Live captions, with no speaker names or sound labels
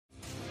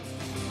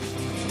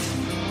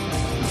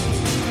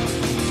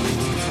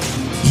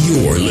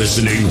You're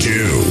listening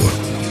to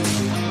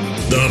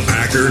the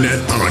Packernet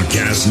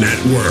Podcast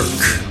Network.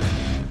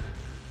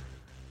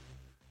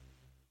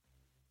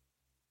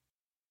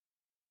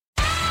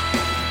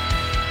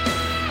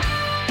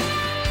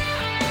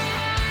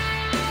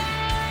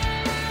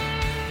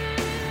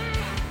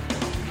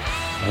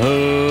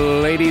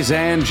 Ladies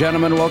and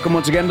gentlemen, welcome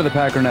once again to the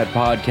Packernet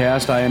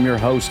Podcast. I am your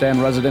host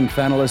and resident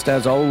panelist,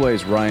 as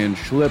always, Ryan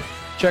Schlip.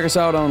 Check us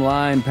out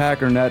online,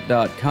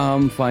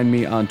 packernet.com. Find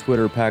me on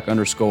Twitter,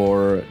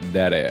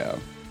 pack_daddy.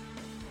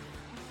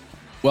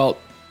 Well,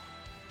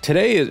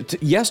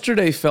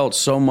 yesterday felt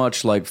so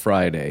much like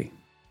Friday.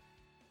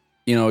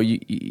 You know,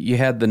 you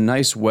had the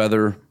nice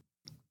weather.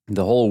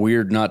 The whole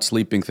weird not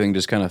sleeping thing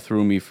just kind of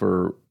threw me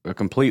for a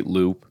complete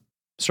loop.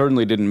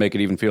 Certainly didn't make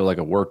it even feel like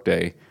a work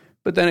day.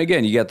 But then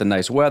again, you got the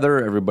nice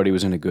weather. Everybody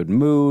was in a good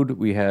mood.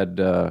 We had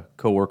a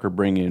coworker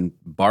bring in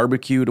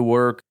barbecue to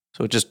work.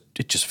 So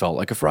it just felt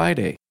like a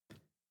Friday.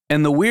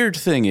 And the weird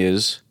thing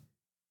is,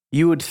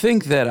 you would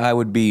think that I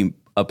would be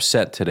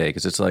upset today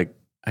because it's like,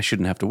 I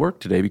shouldn't have to work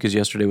today because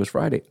yesterday was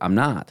Friday. I'm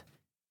not.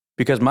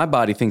 Because my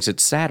body thinks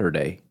it's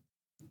Saturday.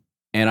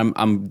 And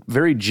I'm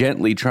very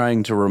gently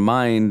trying to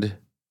remind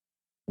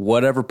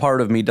whatever part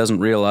of me doesn't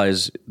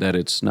realize that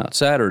it's not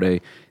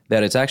Saturday,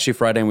 that it's actually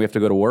Friday and we have to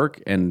go to work,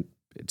 and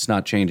it's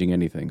not changing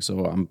anything.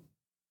 So I'm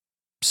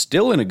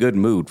still in a good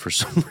mood for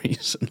some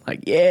reason.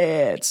 Like,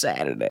 yeah, it's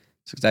Saturday.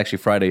 It's actually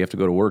Friday. You have to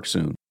go to work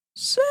soon.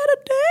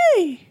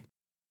 Saturday.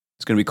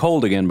 It's going to be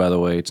cold again, by the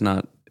way. It's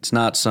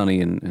not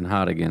sunny and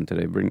hot again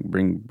today.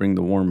 Bring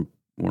the warm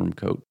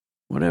coat.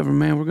 Whatever,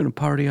 man. We're going to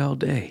party all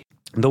day.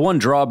 The one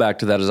drawback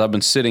to that is I've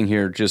been sitting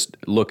here just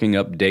looking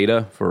up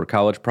data for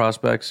college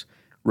prospects,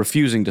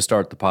 refusing to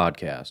start the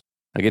podcast.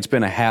 Like, it's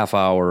been a half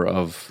hour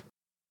of,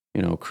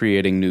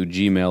 creating new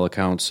Gmail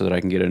accounts so that I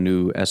can get a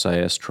new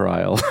SIS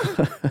trial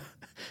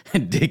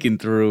and digging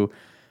through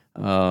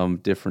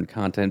different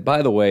content.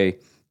 By the way,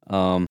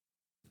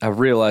 I've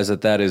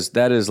realized that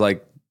is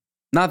like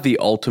not the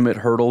ultimate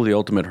hurdle. The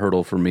ultimate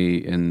hurdle for me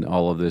in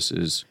all of this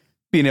is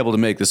being able to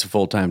make this a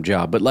full-time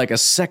job. But like a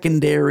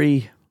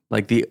secondary,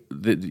 like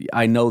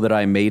I know that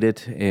I made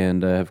it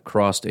and have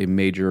crossed a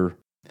major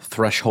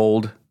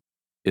threshold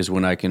is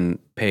when I can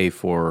pay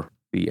for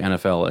the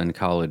NFL and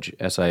college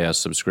SIS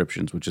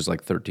subscriptions, which is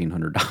like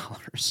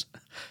 $1,300.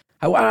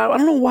 I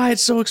don't know why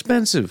it's so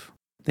expensive.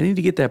 They need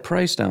to get that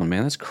price down,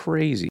 man. That's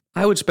crazy.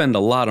 I would spend a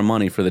lot of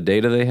money for the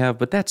data they have,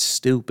 but that's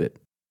stupid.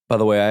 By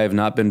the way, I have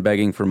not been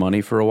begging for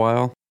money for a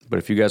while, but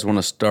if you guys want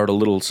to start a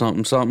little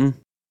something,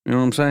 you know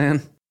what I'm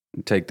saying?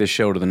 Take this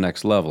show to the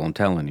next level, I'm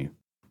telling you.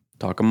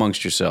 Talk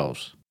amongst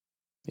yourselves.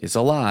 It's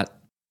a lot,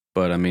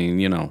 but I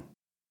mean,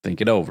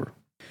 think it over.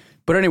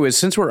 But anyways,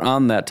 since we're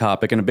on that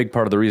topic, and a big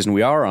part of the reason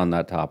we are on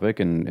that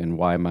topic and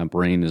why my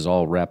brain is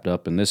all wrapped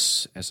up in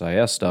this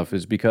SIS stuff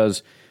is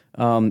because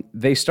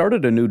they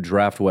started a new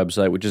draft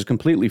website, which is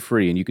completely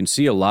free, and you can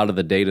see a lot of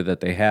the data that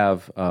they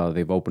have.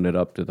 They've opened it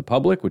up to the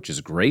public, which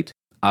is great.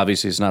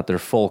 Obviously, it's not their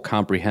full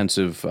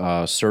comprehensive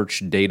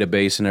search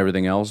database and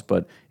everything else,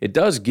 but it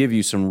does give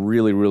you some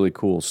really, really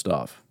cool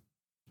stuff.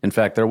 In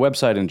fact, their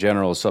website in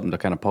general is something to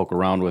kind of poke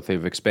around with.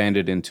 They've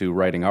expanded into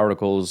writing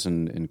articles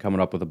and coming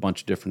up with a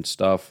bunch of different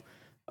stuff.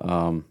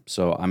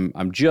 So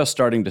I'm just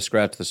starting to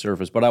scratch the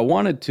surface, but I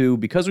wanted to,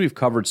 because we've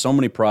covered so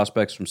many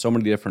prospects from so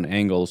many different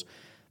angles,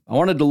 I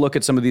wanted to look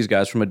at some of these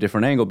guys from a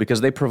different angle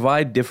because they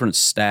provide different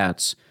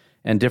stats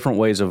and different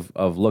ways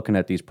of looking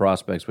at these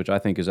prospects, which I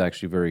think is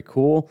actually very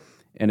cool.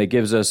 And it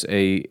gives us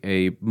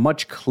a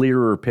much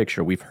clearer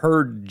picture. We've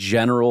heard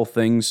general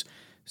things.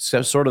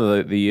 So sort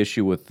of the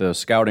issue with the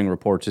scouting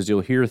reports is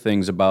you'll hear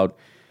things about,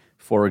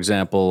 for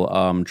example,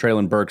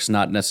 Treylon Burks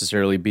not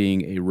necessarily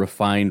being a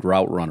refined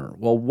route runner.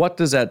 Well, what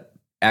does that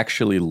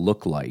actually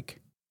look like?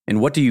 And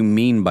what do you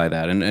mean by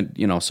that?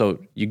 And so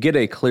you get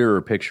a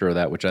clearer picture of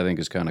that, which I think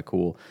is kind of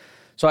cool.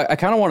 So I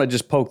kind of want to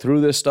just poke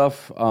through this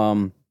stuff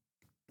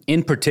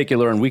in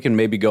particular, and we can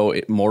maybe go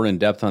more in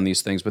depth on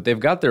these things, but they've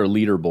got their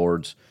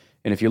leaderboards.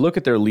 And if you look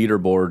at their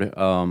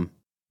leaderboard,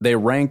 they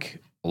rank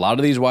a lot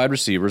of these wide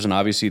receivers, and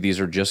obviously these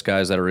are just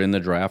guys that are in the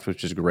draft,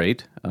 which is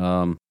great.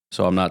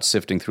 So I'm not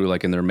sifting through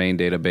like in their main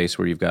database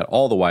where you've got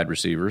all the wide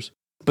receivers.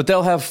 But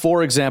they'll have,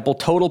 for example,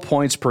 total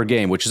points per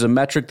game, which is a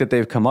metric that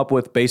they've come up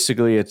with.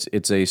 Basically,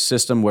 it's a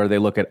system where they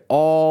look at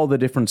all the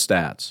different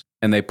stats,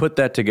 and they put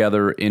that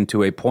together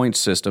into a point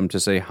system to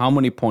say how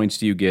many points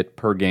do you get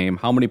per game,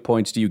 how many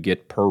points do you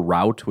get per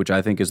route, which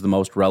I think is the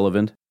most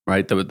relevant,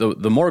 right?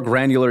 The more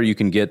granular you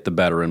can get, the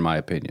better, in my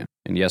opinion.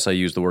 And yes, I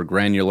use the word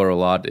granular a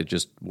lot. It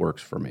just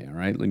works for me, all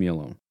right? Leave me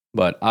alone.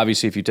 But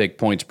obviously, if you take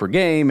points per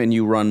game and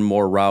you run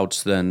more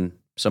routes than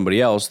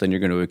somebody else, then you're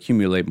going to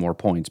accumulate more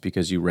points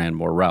because you ran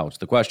more routes.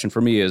 The question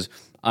for me is,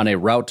 on a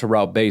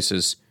route-to-route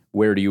basis,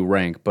 where do you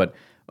rank? But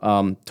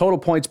total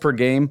points per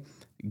game,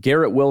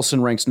 Garrett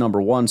Wilson ranks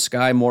number 1,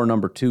 Sky Moore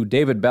number 2,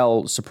 David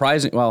Bell,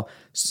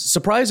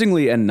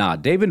 surprisingly and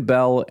not. David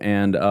Bell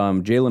and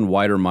Jalen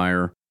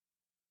Weidermeyer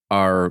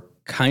are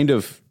kind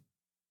of,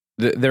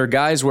 they're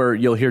guys where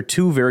you'll hear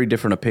two very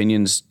different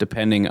opinions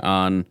depending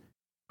on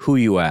who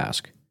you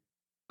ask.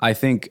 I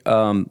think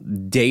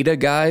data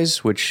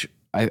guys, which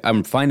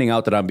I'm finding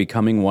out that I'm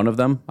becoming one of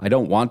them. I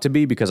don't want to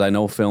be because I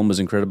know film is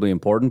incredibly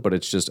important, but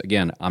it's just,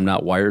 again, I'm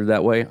not wired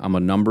that way. I'm a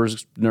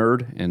numbers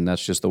nerd, and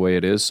that's just the way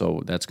it is,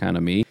 so that's kind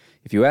of me.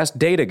 If you ask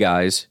data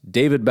guys,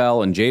 David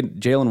Bell and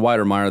Jalen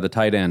Weidermeyer, the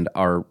tight end,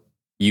 are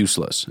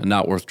useless and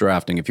not worth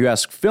drafting. If you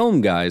ask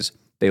film guys,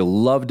 they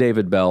love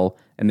David Bell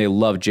and they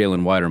love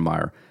Jalen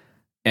Weidermeyer,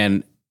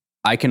 and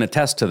I can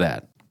attest to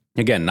that.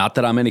 Again, not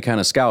that I'm any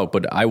kind of scout,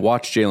 but I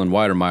watch Jalen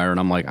Weidermeyer and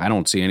I'm like, I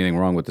don't see anything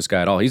wrong with this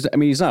guy at all. He's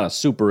not a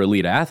super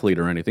elite athlete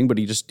or anything, but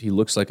he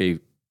looks like a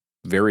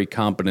very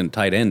competent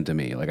tight end to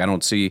me. Like I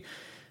don't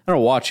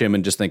watch him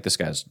and just think this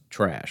guy's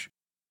trash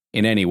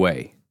in any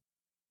way.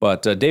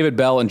 But David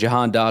Bell and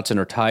Jahan Dotson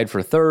are tied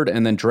for third,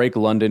 and then Drake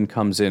London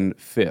comes in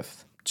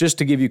fifth. Just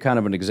to give you kind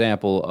of an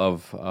example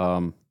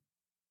of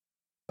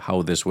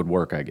how this would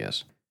work, I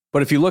guess.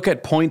 But if you look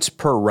at points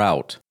per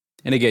route,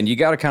 and again, you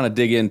got to kind of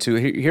dig into,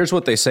 here's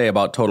what they say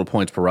about total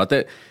points per route.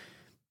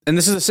 And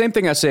this is the same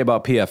thing I say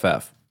about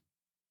PFF.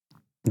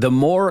 The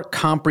more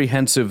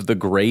comprehensive the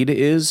grade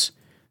is,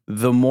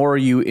 the more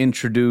you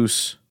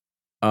introduce,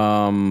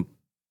 I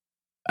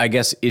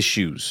guess,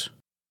 issues.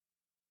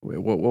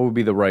 What would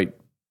be the right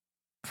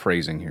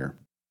phrasing here?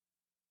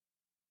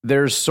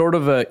 There's sort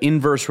of an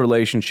inverse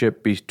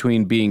relationship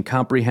between being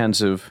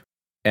comprehensive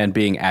and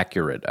being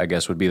accurate, I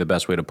guess would be the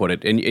best way to put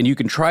it. And you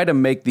can try to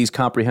make these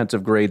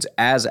comprehensive grades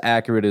as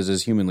accurate as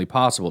is humanly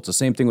possible. It's the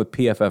same thing with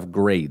PFF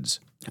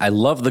grades. I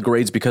love the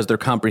grades because they're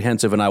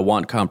comprehensive and I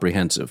want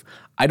comprehensive.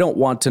 I don't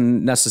want to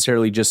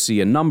necessarily just see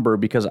a number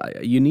because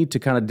you need to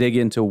kind of dig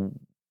into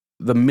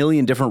the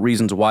million different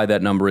reasons why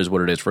that number is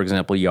what it is. For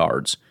example,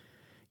 yards.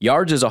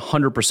 Yards is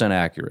 100%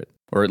 accurate,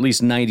 or at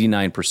least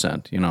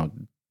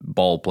 99%,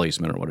 ball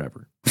placement or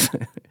whatever.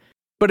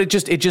 But it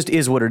just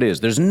is what it is.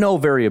 There's no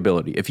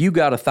variability. If you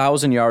got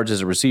 1,000 yards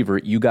as a receiver,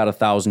 you got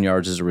 1,000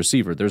 yards as a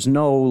receiver. There's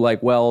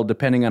no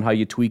depending on how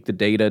you tweak the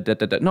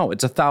data. No,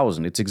 it's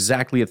 1,000. It's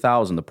exactly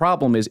 1,000. The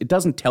problem is it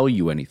doesn't tell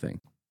you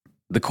anything.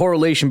 The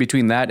correlation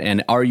between that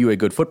and are you a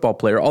good football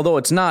player, although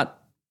it's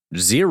not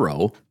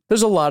zero,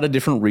 there's a lot of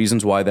different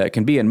reasons why that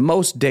can be, and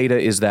most data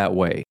is that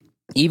way.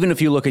 Even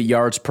if you look at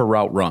yards per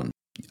route run,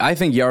 I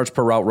think yards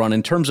per route run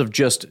in terms of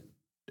just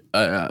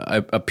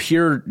a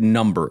pure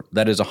number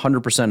that is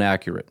 100%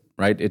 accurate,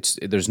 right?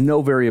 There's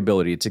no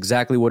variability. It's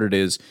exactly what it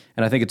is.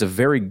 And I think it's a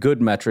very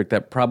good metric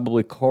that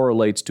probably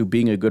correlates to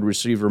being a good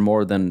receiver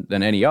more than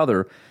any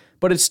other,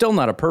 but it's still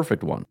not a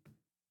perfect one.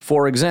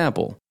 For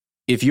example,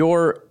 if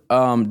you're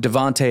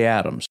Devontae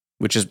Adams,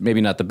 which is maybe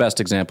not the best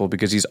example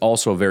because he's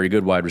also a very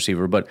good wide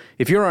receiver, but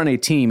if you're on a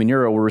team and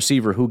you're a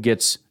receiver who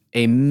gets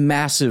a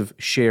massive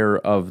share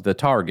of the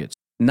targets,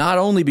 not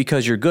only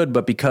because you're good,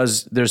 but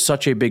because there's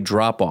such a big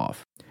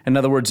drop-off. In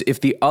other words,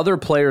 if the other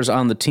players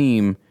on the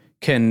team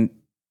can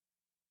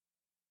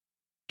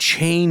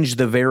change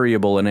the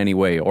variable in any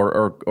way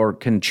or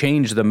can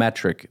change the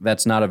metric,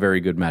 that's not a very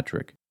good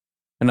metric.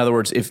 In other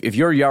words, if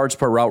your yards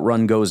per route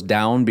run goes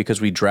down because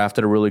we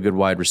drafted a really good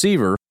wide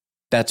receiver,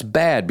 that's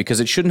bad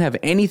because it shouldn't have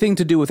anything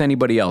to do with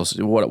anybody else.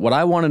 What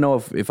I want to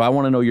know, if I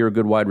want to know you're a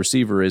good wide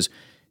receiver, is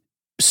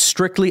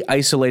strictly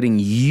isolating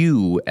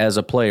you as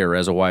a player,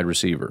 as a wide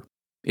receiver.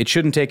 It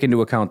shouldn't take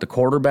into account the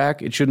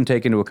quarterback. It shouldn't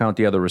take into account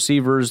the other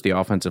receivers, the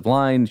offensive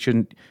line.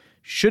 Shouldn't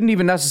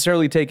even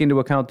necessarily take into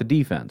account the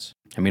defense.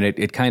 I mean,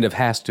 it kind of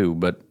has to,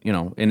 but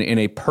in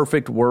a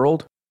perfect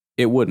world,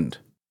 it wouldn't.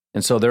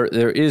 And so there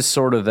is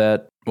sort of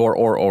that,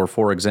 or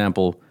for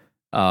example,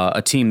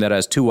 a team that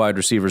has 2 wide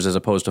receivers as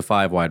opposed to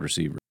 5 wide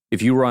receivers.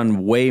 If you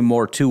run way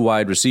more 2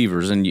 wide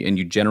receivers and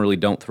you generally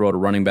don't throw to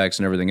running backs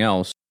and everything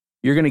else,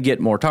 you're going to get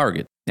more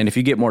targets. And if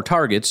you get more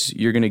targets,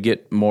 you're going to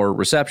get more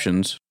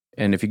receptions.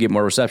 And if you get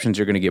more receptions,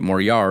 you're going to get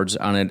more yards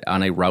on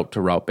a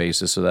route-to-route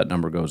basis, so that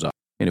number goes up.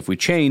 And if we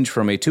change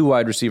from a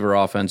 2-wide receiver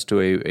offense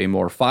to a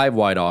more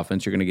 5-wide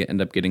offense, you're going to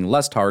end up getting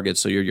less targets,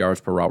 so your yards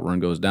per route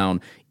run goes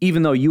down,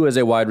 even though you as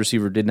a wide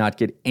receiver did not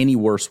get any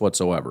worse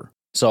whatsoever.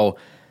 So,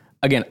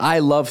 again, I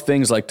love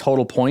things like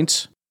total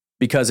points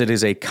because it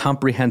is a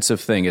comprehensive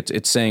thing.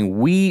 It's saying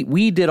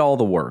we did all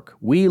the work.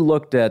 We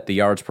looked at the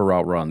yards per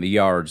route run, the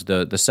yards,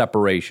 the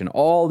separation,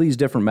 all these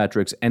different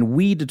metrics, and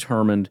we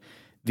determined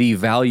the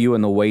value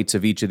and the weights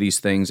of each of these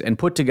things and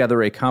put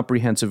together a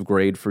comprehensive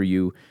grade for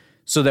you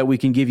so that we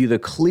can give you the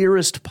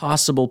clearest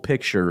possible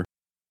picture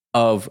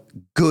of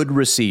good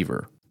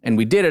receiver. And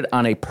we did it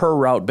on a per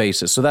route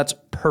basis. So that's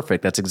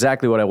perfect. That's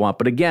exactly what I want.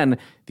 But again,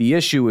 the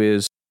issue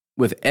is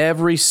with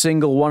every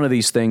single one of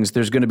these things,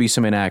 there's going to be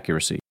some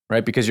inaccuracy,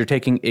 right? Because you're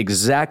taking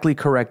exactly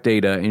correct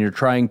data and you're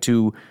trying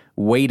to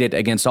weight it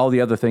against all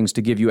the other things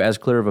to give you as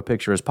clear of a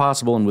picture as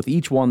possible. And with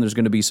each one, there's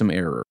going to be some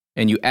error.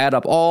 And you add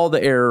up all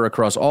the error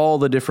across all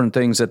the different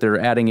things that they're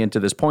adding into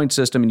this point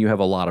system, and you have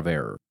a lot of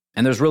error.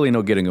 And there's really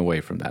no getting away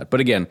from that.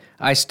 But again,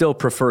 I still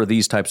prefer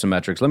these types of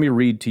metrics. Let me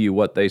read to you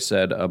what they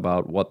said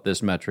about what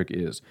this metric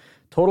is.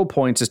 Total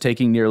points is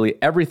taking nearly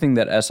everything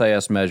that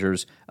SIS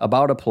measures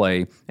about a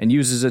play and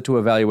uses it to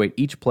evaluate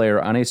each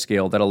player on a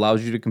scale that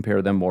allows you to compare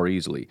them more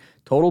easily.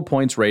 Total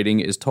points rating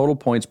is total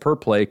points per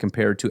play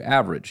compared to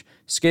average,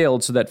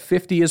 scaled so that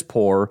 50 is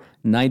poor,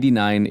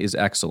 99 is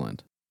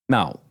excellent.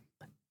 Now,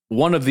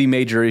 one of the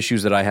major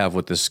issues that I have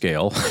with this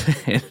scale,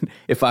 and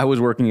if I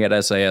was working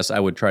at SIS, I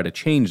would try to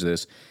change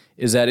this,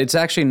 is that it's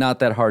actually not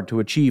that hard to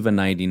achieve a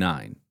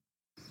 99.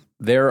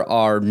 There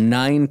are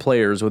 9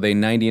 players with a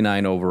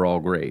 99 overall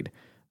grade.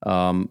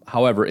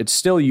 However, it's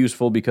still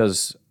useful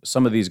because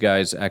some of these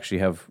guys actually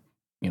have,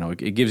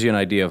 it gives you an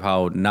idea of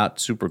how not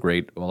super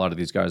great a lot of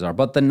these guys are.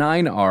 But the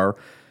 9 are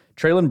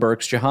Treylon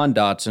Burks, Jahan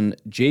Dotson,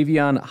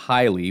 Javion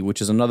Hiley,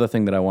 which is another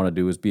thing that I want to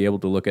do is be able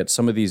to look at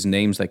some of these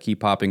names that keep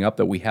popping up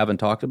that we haven't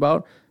talked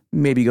about.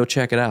 Maybe go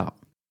check it out.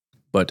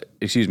 But,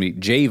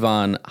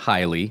 Javon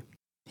Hiley,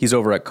 he's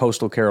over at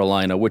Coastal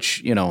Carolina,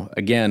 which,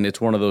 again,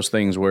 it's one of those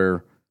things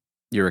where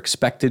you're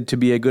expected to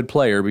be a good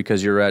player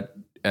because you're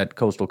at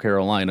Coastal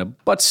Carolina,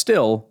 but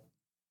still,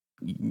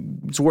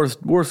 it's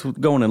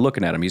worth going and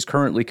looking at him. He's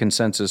currently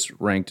consensus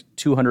ranked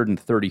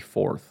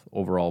 234th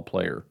overall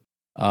player.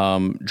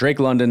 Drake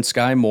London,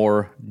 Sky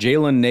Moore,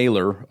 Jalen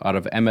Naylor out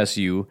of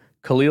MSU,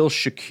 Khalil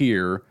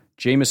Shakir,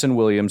 Jameson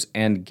Williams,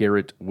 and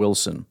Garrett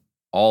Wilson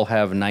all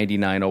have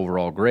 99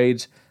 overall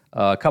grades.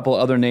 A couple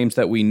other names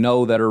that we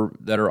know that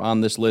are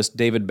on this list.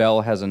 David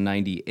Bell has a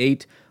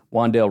 98.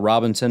 Wan'Dale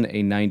Robinson,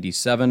 a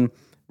 97.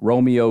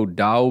 Romeo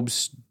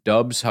Doubs,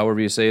 however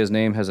you say his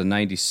name, has a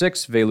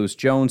 96. Velus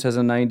Jones has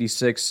a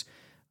 96.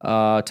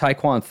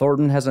 Tyquan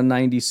Thornton has a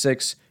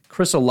 96.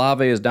 Chris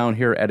Olave is down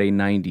here at a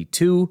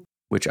 92,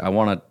 which I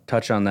want to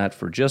touch on that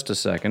for just a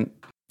second,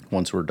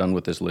 once we're done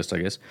with this list, I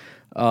guess.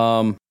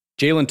 Jalen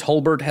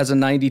Tolbert has a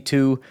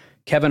 92.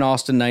 Kevin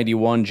Austin,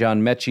 91.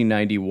 John Mechie,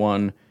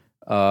 91.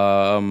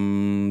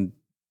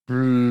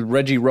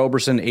 Reggie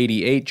Roberson,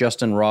 88.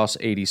 Justin Ross,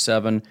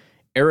 87.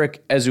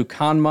 Eric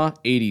Ezukanma,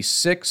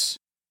 86.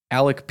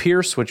 Alec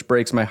Pierce, which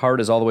breaks my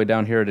heart, is all the way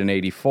down here at an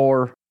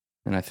 84.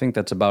 And I think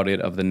that's about it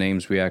of the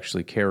names we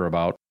actually care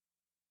about.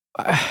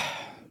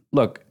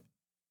 Look,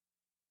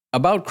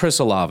 about Chris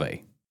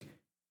Olave,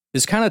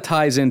 this kind of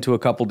ties into a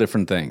couple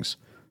different things.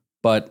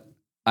 But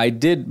I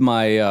did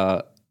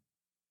my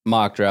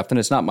mock draft, and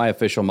it's not my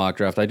official mock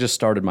draft. I just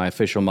started my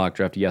official mock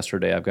draft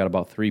yesterday. I've got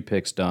about 3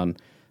 picks done.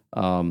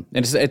 And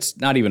it's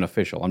not even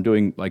official. I'm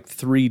doing like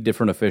 3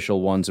 different official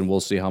ones, and we'll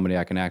see how many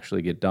I can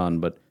actually get done.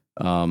 But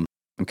I'm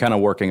kind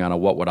of working on a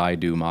what would I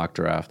do mock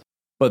draft.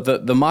 But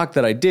the mock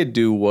that I did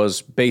do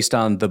was based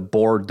on the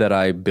board that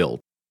I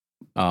built.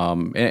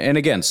 And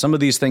again, some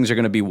of these things are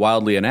going to be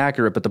wildly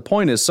inaccurate, but the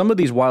point is some of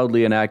these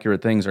wildly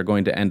inaccurate things are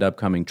going to end up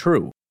coming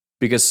true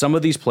because some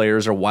of these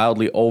players are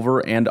wildly over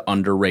and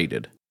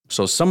underrated.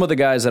 So some of the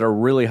guys that are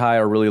really high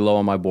or really low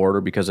on my board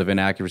are because of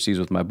inaccuracies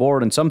with my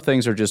board, and some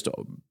things are just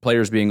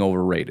players being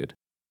overrated.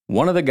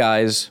 One of the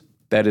guys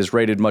that is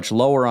rated much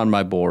lower on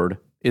my board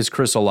is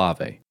Chris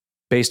Olave,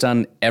 based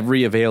on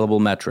every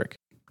available metric.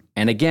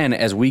 And again,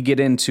 as we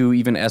get into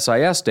even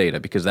SIS data,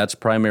 because that's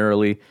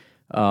primarily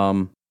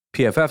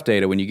PFF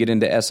data, when you get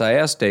into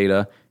SIS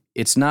data,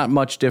 it's not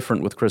much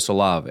different with Chris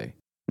Olave.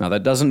 Now,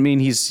 that doesn't mean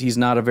he's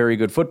not a very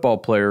good football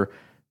player,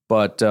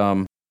 but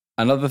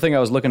another thing I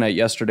was looking at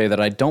yesterday that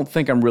I don't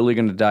think I'm really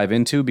going to dive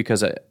into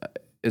because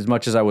as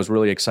much as I was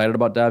really excited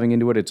about diving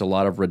into it, it's a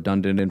lot of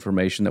redundant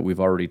information that we've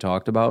already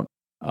talked about.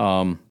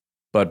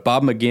 But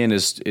Bob McGinn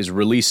is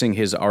releasing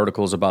his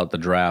articles about the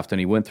draft, and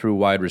he went through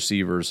wide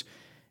receivers.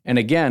 And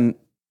again,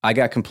 I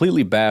got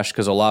completely bashed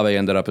because Olave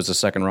ended up as a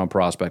second-round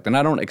prospect. And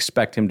I don't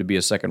expect him to be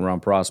a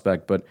second-round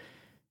prospect, but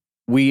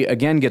we,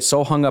 again, get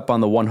so hung up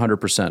on the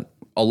 100%.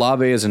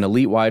 Olave is an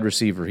elite wide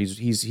receiver.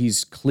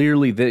 He's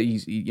clearly,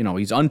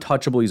 he's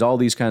untouchable. He's all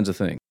these kinds of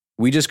things.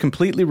 We just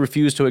completely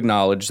refuse to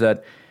acknowledge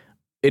that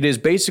it is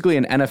basically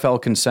an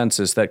NFL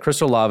consensus that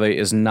Chris Olave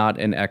is not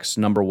an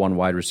number 1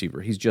 wide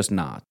receiver. He's just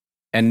not.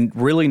 And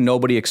really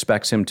nobody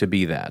expects him to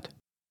be that.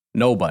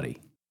 Nobody.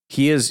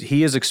 He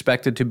is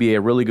expected to be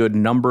a really good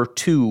number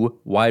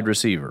 2 wide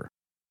receiver.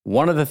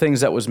 One of the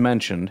things that was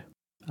mentioned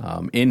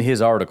in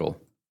his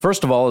article,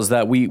 first of all, is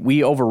that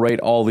we overrate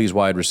all these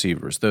wide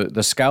receivers.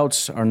 The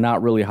scouts are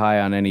not really high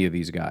on any of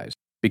these guys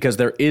because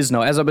there is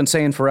no, as I've been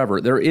saying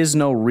forever, there is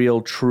no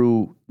real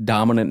true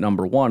dominant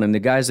number 1. And the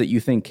guys that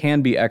you think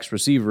can be X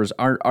receivers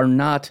are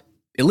not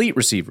elite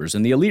receivers.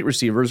 And the elite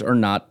receivers are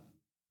not,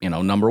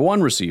 number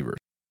 1 receivers.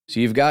 So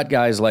you've got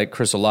guys like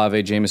Chris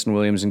Olave, Jameson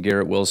Williams, and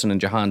Garrett Wilson,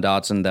 and Jahan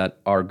Dotson that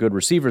are good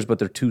receivers, but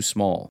they're too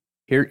small.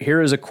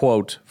 Here is a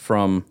quote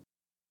from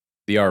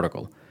the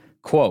article.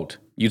 Quote,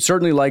 "You'd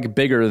certainly like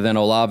bigger than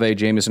Olave,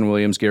 Jameson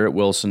Williams, Garrett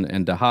Wilson,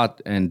 and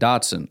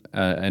Dotson,"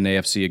 an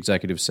AFC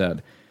executive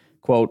said.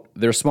 Quote,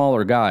 "They're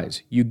smaller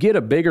guys. You get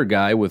a bigger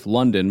guy with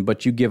London,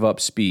 but you give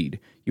up speed.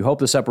 You hope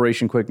the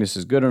separation quickness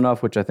is good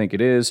enough, which I think it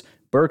is.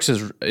 Burks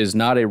is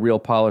not a real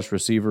polished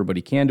receiver, but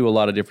he can do a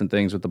lot of different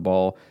things with the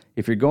ball.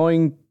 If you're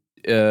going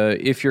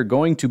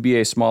to be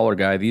a smaller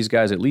guy, these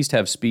guys at least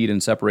have speed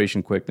and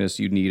separation quickness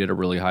you need at a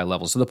really high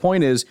level." So the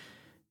point is,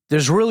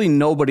 there's really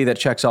nobody that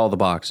checks all the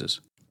boxes.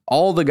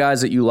 All the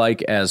guys that you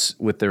like as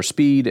with their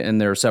speed and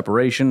their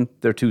separation,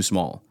 they're too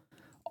small.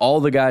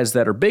 All the guys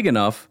that are big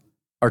enough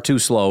are too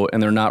slow,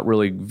 and they're not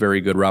really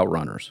very good route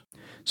runners.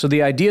 So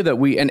the idea that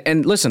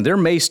and listen, there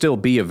may still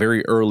be a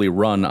very early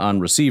run on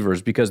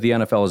receivers because the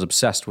NFL is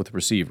obsessed with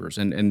receivers.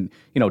 And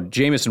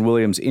Jameson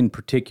Williams in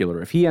particular,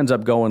 if he ends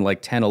up going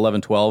like 10,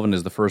 11, 12 and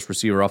is the first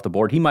receiver off the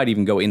board, he might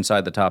even go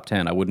inside the top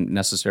 10. I wouldn't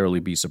necessarily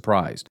be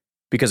surprised.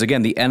 Because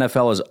again, the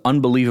NFL is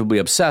unbelievably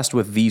obsessed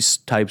with these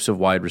types of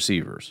wide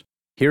receivers.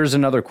 Here's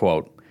another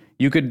quote.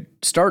 You could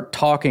start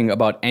talking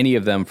about any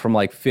of them from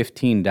like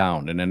 15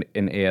 down, and an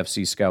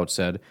AFC scout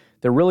said.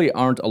 There really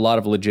aren't a lot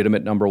of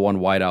legitimate number one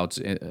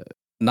wideouts,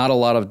 not a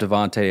lot of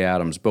Davante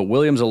Adams, but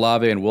Williams,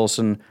 Olave, and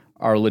Wilson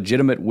are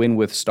legitimate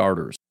win-with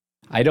starters.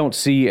 I don't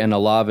see an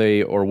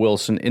Olave or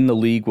Wilson in the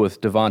league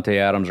with Davante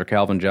Adams or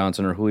Calvin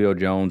Johnson or Julio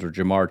Jones or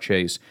Jamar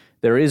Chase.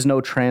 There is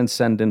no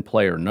transcendent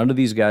player. None of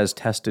these guys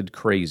tested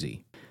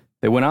crazy.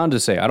 They went on to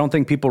say, I don't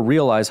think people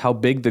realize how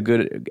big the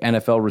good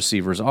NFL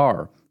receivers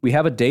are. We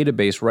have a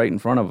database right in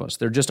front of us.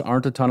 There just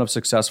aren't a ton of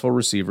successful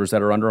receivers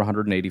that are under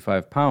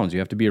 185 pounds. You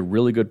have to be a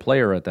really good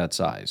player at that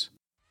size.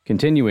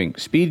 Continuing,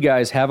 speed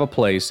guys have a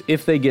place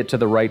if they get to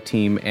the right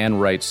team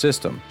and right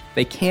system.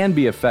 They can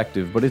be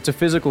effective, but it's a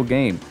physical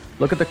game.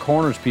 Look at the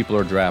corners people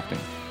are drafting.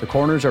 The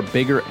corners are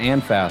bigger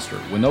and faster.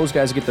 When those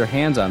guys get their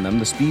hands on them,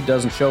 the speed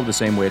doesn't show the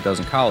same way it does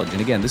in college.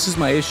 And again, this is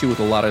my issue with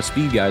a lot of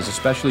speed guys,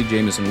 especially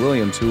Jameson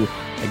Williams, who,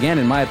 again,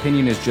 in my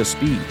opinion, is just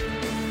speed.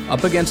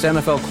 Up against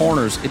NFL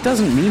corners, it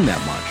doesn't mean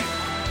that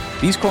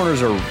much. These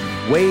corners are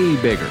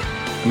way bigger.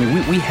 I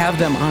mean, we have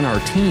them on our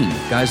team,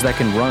 guys that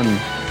can run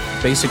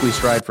basically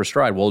stride for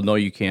stride. Well, no,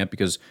 you can't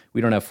because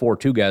we don't have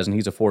 4-2 guys and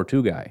he's a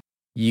 4-2 guy.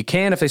 You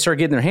can if they start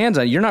getting their hands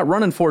on it. You're not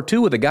running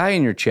 4-2 with a guy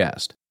in your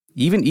chest.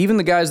 Even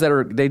the guys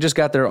that they just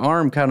got their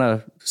arm kind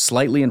of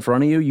slightly in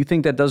front of you, you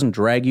think that doesn't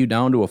drag you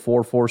down to a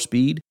 4-4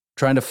 speed?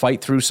 Trying to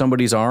fight through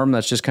somebody's arm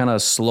that's just kind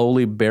of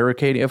slowly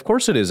barricading? Of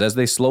course it is, as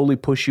they slowly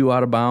push you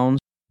out of bounds,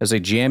 as they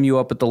jam you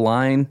up at the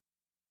line.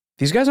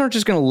 These guys aren't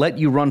just going to let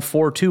you run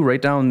 4-2 right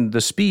down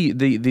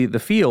the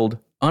field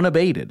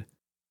unabated.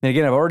 And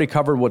again, I've already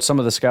covered what some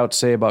of the scouts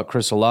say about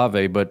Chris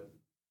Olave, but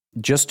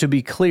just to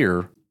be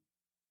clear,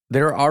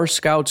 there are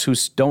scouts who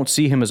don't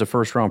see him as a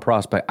first-round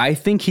prospect. I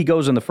think he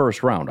goes in the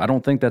first round. I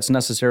don't think that's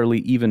necessarily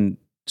even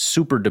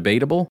super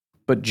debatable,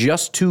 but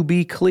just to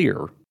be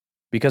clear,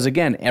 because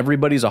again,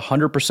 everybody's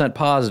 100%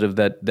 positive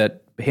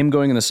that him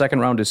going in the second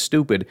round is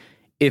stupid.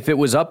 If it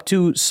was up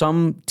to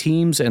some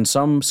teams and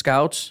some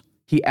scouts,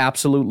 he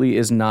absolutely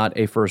is not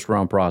a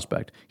first-round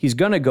prospect. He's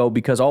going to go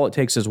because all it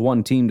takes is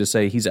one team to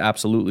say he's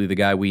absolutely the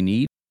guy we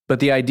need. But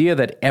the idea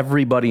that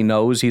everybody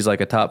knows he's like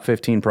a top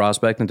 15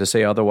 prospect and to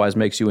say otherwise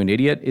makes you an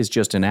idiot is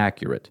just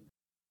inaccurate.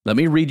 Let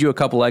me read you a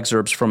couple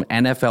excerpts from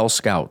NFL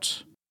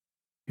scouts.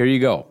 Here you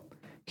go.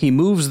 He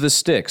moves the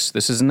sticks.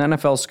 This is an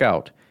NFL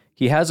scout.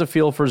 He has a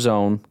feel for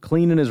zone,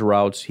 clean in his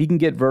routes. He can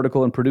get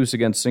vertical and produce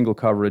against single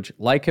coverage.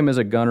 Like him as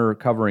a gunner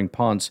covering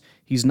punts,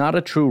 he's not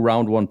a true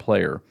round one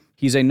player.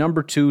 He's a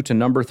number 2 to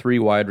number 3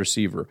 wide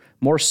receiver,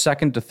 more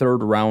second to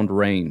third round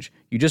range.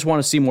 You just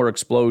want to see more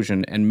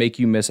explosion and make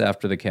you miss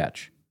after the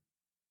catch.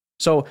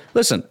 So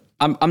listen,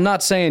 I'm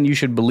not saying you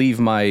should believe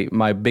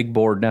my big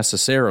board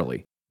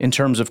necessarily in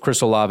terms of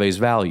Chris Olave's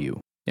value.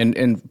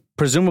 And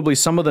presumably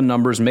some of the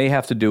numbers may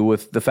have to do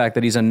with the fact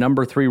that he's a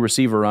number 3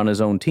 receiver on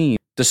his own team,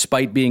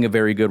 despite being a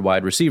very good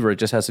wide receiver. It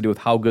just has to do with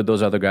how good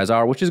those other guys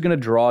are, which is going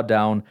to draw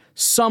down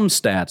some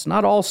stats,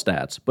 not all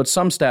stats, but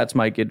some stats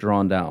might get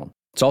drawn down.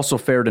 It's also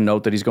fair to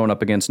note that he's going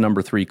up against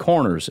number 3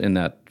 corners in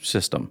that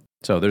system.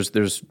 So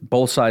there's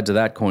both sides of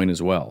that coin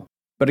as well.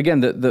 But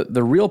again,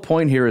 the real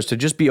point here is to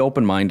just be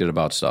open-minded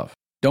about stuff.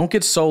 Don't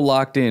get so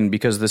locked in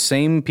because the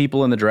same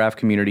people in the draft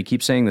community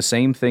keep saying the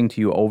same thing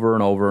to you over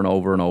and over and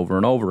over and over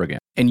and over again.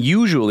 And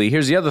usually,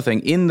 here's the other thing,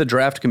 in the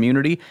draft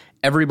community,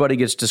 everybody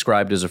gets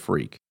described as a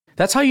freak.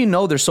 That's how you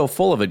know they're so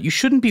full of it. You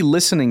shouldn't be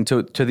listening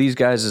to these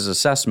guys'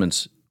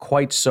 assessments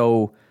quite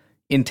so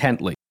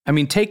intently. I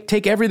mean,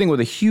 take everything with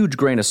a huge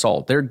grain of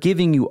salt. They're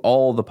giving you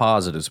all the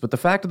positives. But the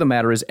fact of the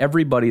matter is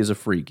everybody is a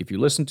freak. If you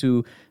listen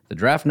to the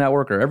Draft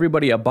Network or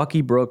everybody at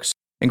Bucky Brooks,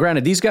 and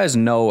granted, these guys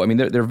know, I mean,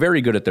 they're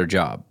very good at their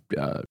job.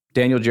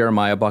 Daniel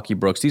Jeremiah, Bucky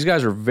Brooks, these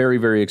guys are very,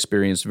 very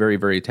experienced, very,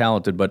 very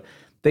talented, but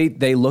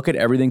they look at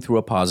everything through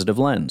a positive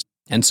lens.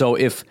 And so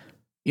if,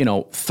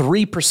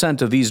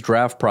 3% of these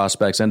draft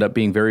prospects end up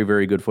being very,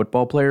 very good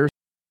football players,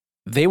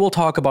 they will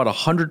talk about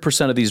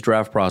 100% of these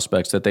draft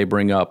prospects that they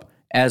bring up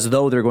as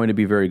though they're going to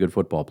be very good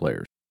football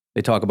players.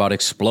 They talk about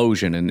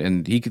explosion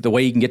and the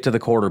way he can get to the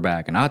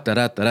quarterback and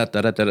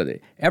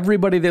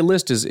everybody they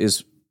list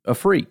is a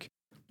freak.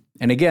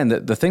 And again,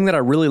 the thing that I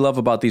really love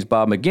about these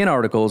Bob McGinn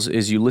articles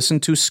is you listen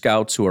to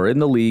scouts who are in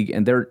the league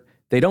and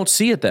they don't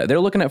see it that. They're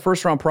looking at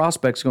first-round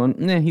prospects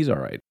going, he's all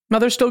right. Now,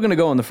 they're still going to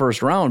go in the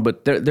first round,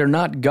 but they're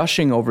not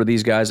gushing over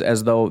these guys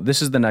as though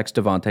this is the next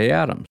Davante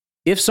Adams.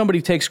 If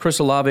somebody takes Chris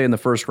Olave in the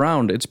first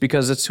round, it's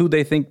because it's who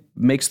they think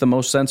makes the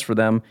most sense for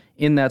them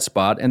in that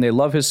spot, and they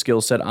love his skill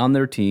set on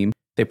their team.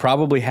 They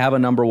probably have a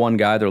number one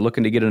guy. They're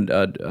looking to get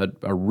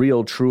a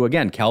real true,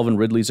 again, Calvin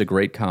Ridley's a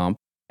great comp.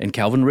 And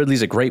Calvin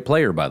Ridley's a great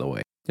player, by the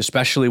way,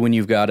 especially when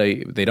you've got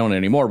they don't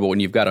anymore, but when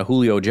you've got a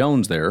Julio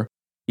Jones there,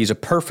 he's a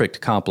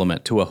perfect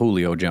complement to a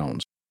Julio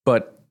Jones.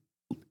 But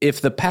if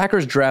the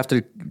Packers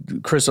drafted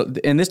Chris,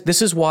 and this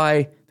is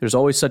why there's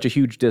always such a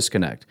huge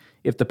disconnect.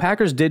 If the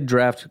Packers did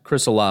draft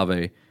Chris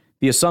Olave,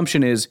 the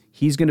assumption is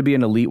he's going to be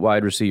an elite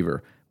wide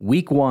receiver.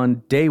 Week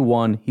 1, day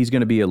 1, he's going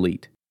to be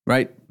elite,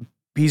 right?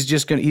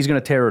 He's going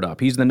to tear it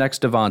up. He's the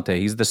next Devontae.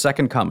 He's the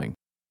second coming.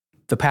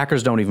 The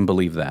Packers don't even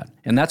believe that.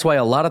 And that's why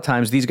a lot of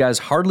times these guys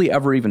hardly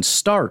ever even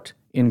start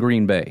in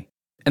Green Bay.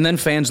 And then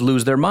fans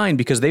lose their mind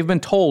because they've been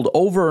told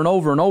over and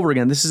over and over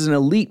again, this is an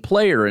elite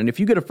player. And if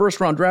you get a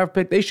first-round draft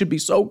pick, they should be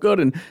so good.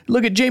 And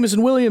look at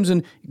Jameson Williams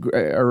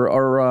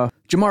or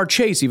Jamar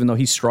Chase, even though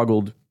he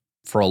struggled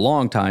for a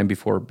long time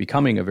before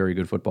becoming a very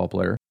good football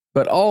player.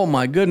 But oh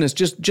my goodness,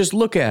 just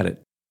look at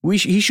it.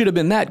 He should have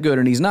been that good,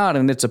 and he's not.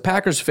 And it's a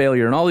Packers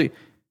failure and all the...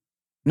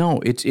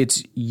 No,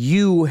 it's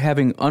you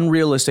having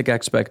unrealistic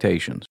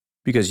expectations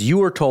because you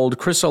were told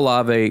Chris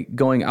Olave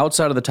going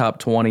outside of the top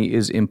 20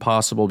 is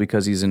impossible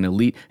because he's an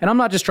elite. And I'm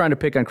not just trying to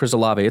pick on Chris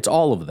Olave. It's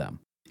all of them.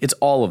 It's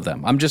all of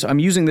them. I'm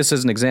using this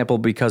as an example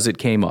because it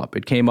came up.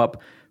 It came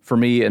up for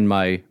me in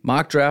my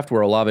mock draft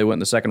where Olave went in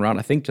the second round,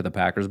 I think to the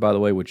Packers, by the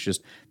way, which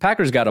just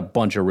Packers got a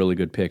bunch of really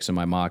good picks in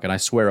my mock, and I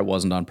swear it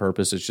wasn't on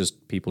purpose. It's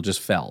just people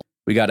just fell.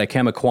 We got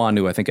Ikem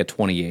Ekwonu, I think, at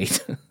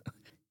 28.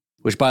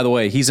 Which, by the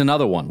way, he's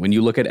another one. When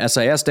you look at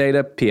SIS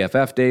data,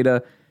 PFF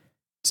data,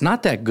 it's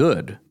not that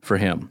good for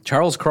him.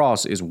 Charles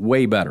Cross is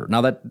way better.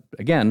 Now that,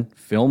 again,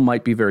 film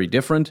might be very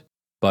different,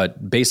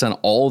 but based on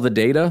all the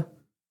data,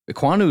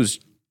 Ekwonu's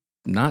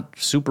not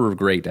super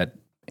great at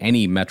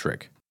any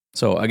metric.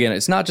 So, again,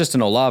 it's not just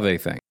an Olave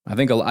thing. I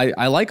think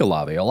I like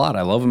Olave a lot.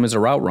 I love him as a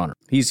route runner.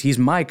 He's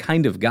my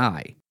kind of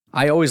guy.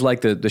 I always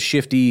like the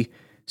shifty,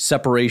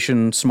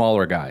 separation,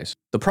 smaller guys.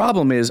 The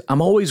problem is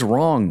I'm always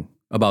wrong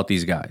about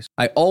these guys.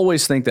 I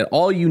always think that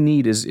all you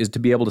need is to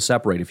be able to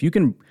separate. If you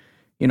can,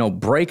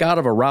 break out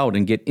of a route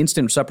and get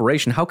instant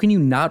separation, how can you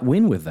not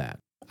win with that?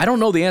 I don't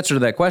know the answer to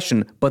that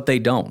question, but they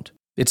don't.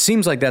 It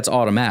seems like that's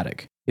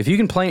automatic. If you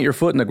can plant your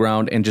foot in the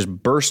ground and just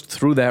burst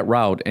through that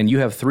route and you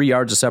have 3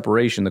 yards of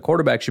separation, the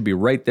quarterback should be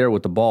right there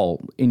with the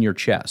ball in your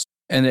chest.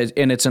 And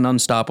it's an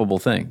unstoppable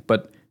thing.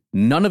 But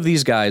none of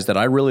these guys that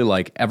I really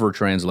like ever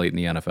translate in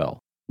the NFL.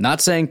 Not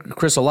saying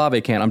Chris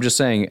Olave can't. I'm just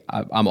saying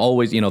I'm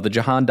always, the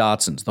Jahan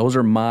Dotsons. Those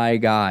are my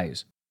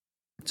guys.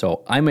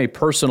 So I'm a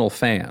personal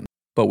fan,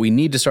 but we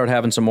need to start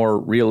having some more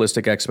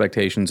realistic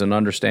expectations and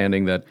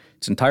understanding that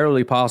it's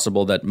entirely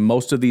possible that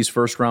most of these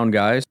first-round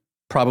guys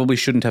probably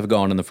shouldn't have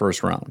gone in the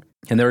first round.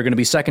 And there are going to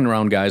be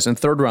second-round guys and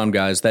third-round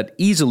guys that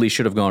easily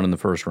should have gone in the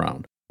first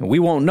round. And we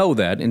won't know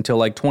that until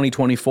like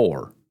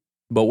 2024,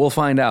 but we'll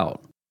find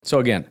out. So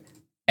again,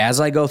 as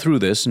I go through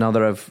this, now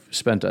that I've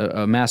spent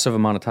a massive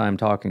amount of time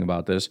talking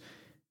about this,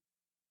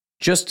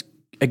 just,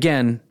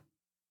 again,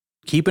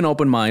 keep an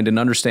open mind and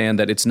understand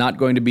that it's not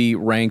going to be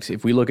ranked.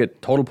 If we look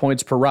at total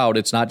points per route,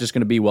 it's not just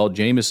going to be,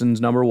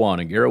 Jameson's number 1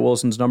 and Garrett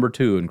Wilson's number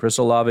 2 and Chris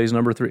Olave's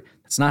number 3.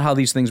 That's not how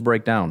these things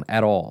break down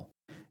at all.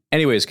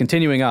 Anyways,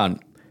 continuing on.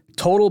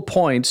 Total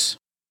points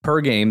per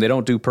game, they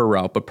don't do per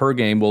route, but per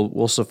game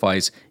will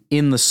suffice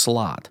in the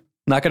slot.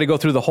 Not going to go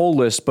through the whole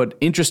list, but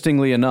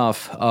interestingly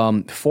enough,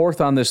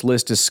 fourth on this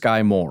list is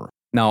Sky Moore.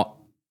 Now,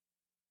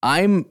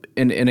 and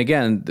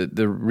again,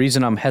 the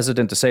reason I'm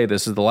hesitant to say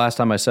this is the last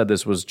time I said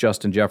this was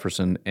Justin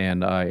Jefferson,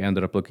 and I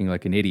ended up looking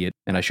like an idiot,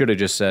 and I should have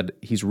just said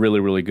he's really,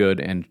 really good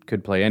and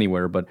could play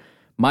anywhere, but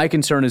my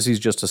concern is he's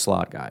just a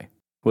slot guy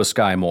with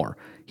Sky Moore.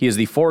 He is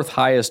the 4th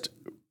highest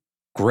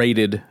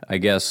graded,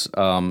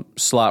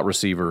 slot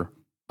receiver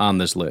on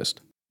this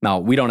list. Now,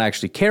 we don't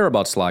actually care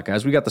about slot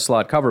guys. We got the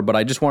slot covered, but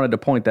I just wanted to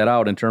point that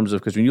out in terms of,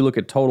 because when you look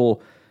at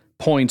total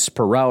points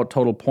per route,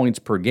 total points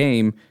per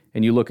game,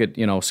 and you look at,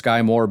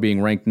 Sky Moore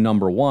being ranked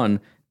number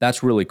 1,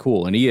 that's really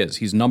cool. And he is.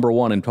 He's number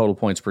 1 in total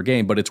points per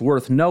game. But it's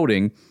worth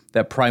noting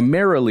that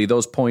primarily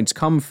those points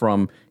come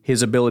from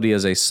his ability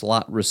as a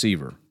slot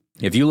receiver.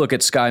 If you look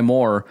at Sky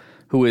Moore,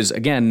 who is,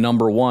 again,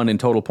 number 1 in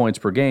total points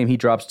per game, he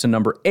drops to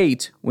number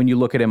 8 when you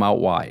look at him out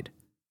wide.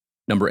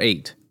 Number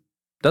 8.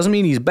 Doesn't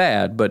mean he's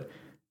bad, but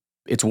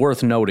it's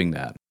worth noting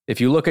that.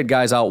 If you look at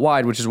guys out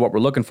wide, which is what we're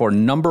looking for,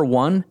 number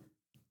 1,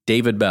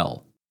 David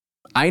Bell.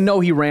 I know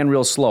he ran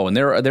real slow, and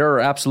there are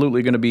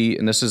absolutely going to be,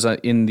 and this is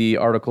in the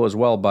article as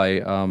well by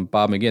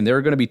Bob McGinn, there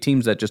are going to be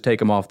teams that just take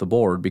him off the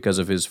board because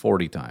of his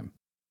 40 time.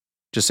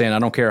 Just saying, I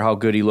don't care how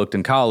good he looked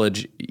in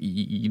college,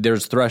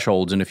 there's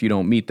thresholds, and if you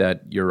don't meet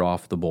that, you're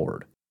off the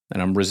board.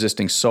 And I'm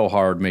resisting so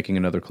hard making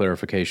another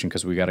clarification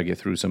because we got to get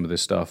through some of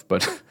this stuff,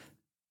 but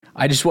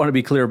I just want to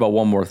be clear about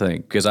one more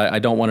thing because I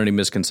don't want any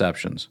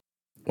misconceptions.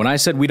 When I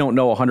said we don't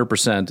know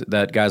 100%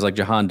 that guys like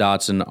Jahan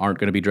Dotson aren't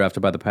going to be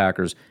drafted by the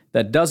Packers,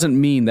 that doesn't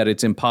mean that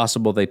it's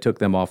impossible they took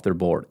them off their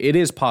board. It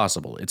is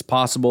possible. It's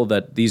possible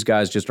that these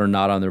guys just are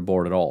not on their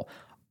board at all.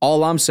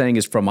 All I'm saying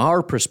is from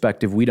our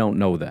perspective, we don't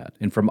know that.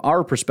 And from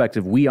our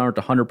perspective, we aren't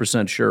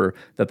 100% sure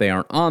that they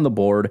aren't on the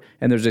board,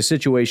 and there's a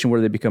situation where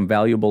they become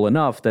valuable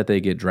enough that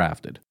they get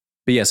drafted.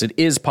 But yes, it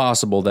is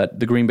possible that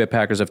the Green Bay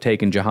Packers have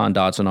taken Jahan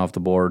Dotson off the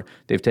board.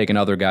 They've taken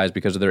other guys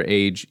because of their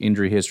age,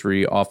 injury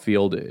history,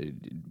 off-field,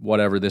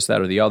 whatever, this,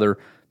 that, or the other,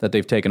 that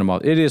they've taken them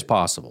off. It is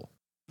possible.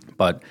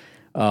 But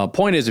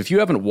point is, if you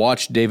haven't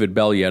watched David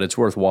Bell yet, it's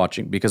worth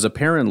watching because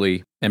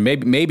apparently, and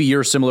maybe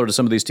you're similar to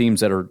some of these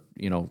teams that are,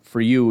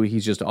 for you,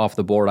 he's just off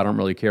the board. I don't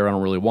really care. I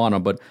don't really want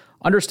him. But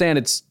understand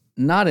it's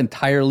not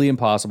entirely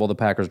impossible the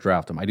Packers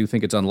draft him. I do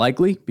think it's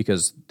unlikely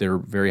because they're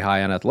very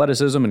high on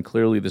athleticism, and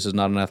clearly this is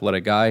not an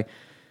athletic guy.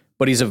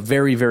 But he's a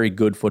very, very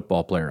good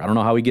football player. I don't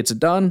know how he gets it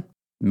done.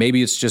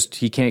 Maybe it's just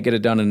he can't get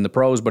it done in the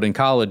pros, but in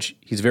college,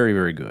 he's very,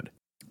 very good.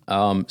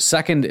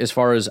 Second, as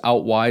far as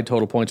out wide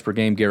total points per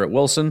game, Garrett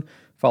Wilson,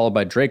 followed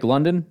by Drake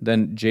London,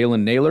 then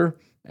Jalen Naylor,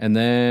 and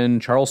then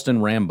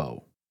Charleston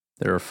Rambo.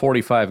 There are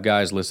 45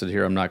 guys listed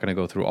here. I'm not going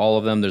to go through all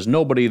of them. There's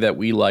nobody that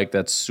we like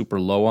that's super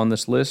low on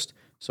this list,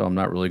 so I'm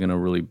not really going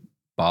to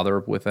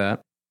bother with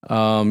that.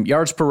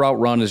 Yards per route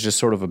run is just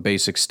sort of a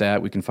basic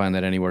stat. We can find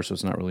that anywhere, so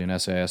it's not really an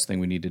SAS thing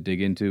we need to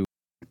dig into.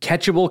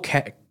 Catchable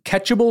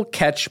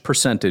catch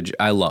percentage,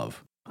 I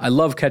love. I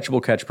love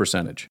catchable catch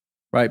percentage,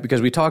 right?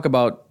 Because we talk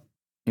about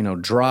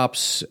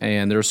drops,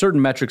 and there are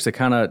certain metrics that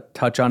kind of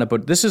touch on it,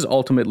 but this is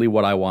ultimately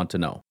what I want to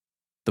know.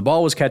 The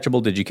ball was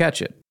catchable. Did you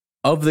catch it?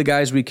 Of the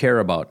guys we care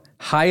about,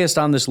 highest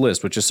on this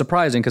list, which is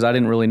surprising because I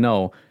didn't really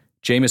know,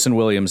 Jameson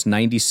Williams,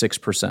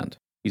 96%.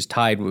 He's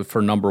tied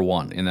for number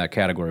one in that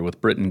category with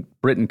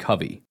Britton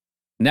Covey.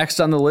 Next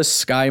on the list,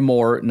 Sky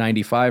Moore,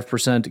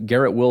 95%.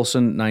 Garrett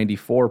Wilson,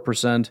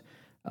 94%.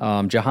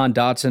 Jahan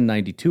Dotson,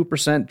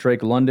 92%.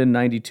 Drake London,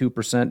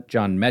 92%.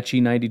 John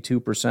Mechie,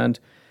 92%.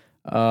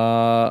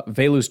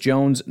 Velus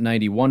Jones,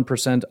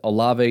 91%.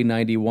 Olave,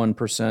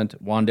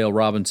 91%. Wan'Dale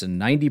Robinson,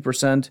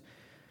 90%.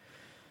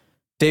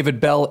 David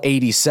Bell,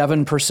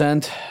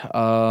 87%.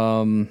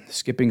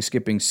 Skipping.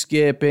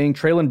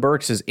 Treylon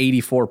Burks is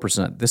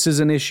 84%. This is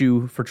an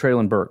issue for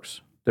Treylon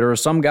Burks. There are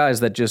some guys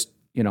that just,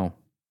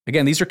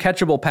 again, these are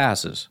catchable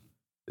passes.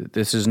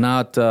 This is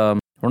not, we're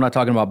not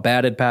talking about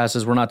batted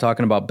passes. We're not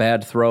talking about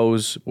bad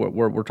throws.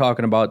 We're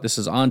talking about this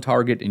is on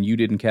target and you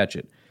didn't catch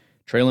it.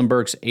 Treylon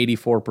Burks,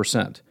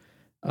 84%.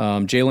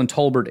 Jalen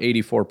Tolbert,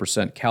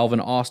 84%. Calvin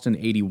Austin,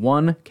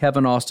 81%.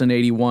 Kevin Austin,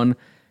 81%.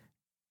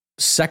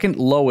 Second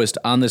lowest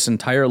on this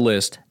entire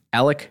list,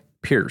 Alec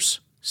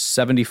Pierce,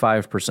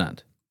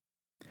 75%.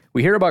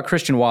 We hear about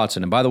Christian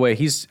Watson, and by the way,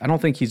 I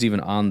don't think he's even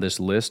on this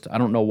list. I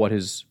don't know what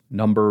his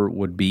number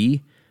would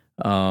be.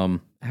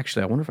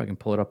 Actually, I wonder if I can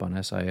pull it up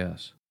on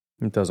SIS.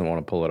 It doesn't want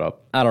to pull it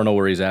up. I don't know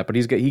where he's at, but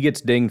he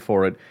gets dinged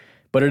for it.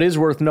 But it is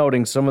worth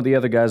noting some of the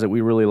other guys that we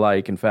really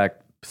like. In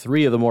fact,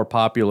 3 of the more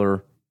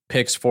popular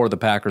picks for the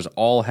Packers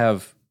all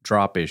have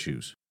drop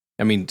issues.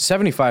 I mean,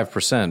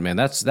 75%, man,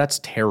 that's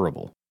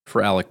terrible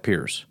for Alec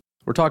Pierce.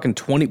 We're talking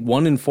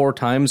 21 in 4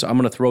 times. I'm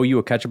going to throw you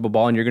a catchable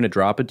ball and you're going to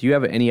drop it. Do you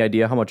have any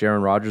idea how much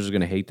Aaron Rodgers is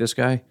going to hate this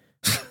guy?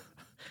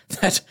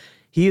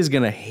 He is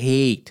going to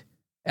hate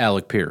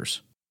Alec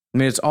Pierce. I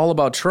mean, it's all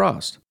about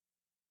trust.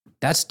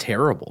 That's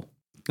terrible.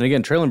 And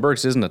again, Treylon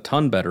Burks isn't a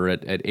ton better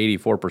at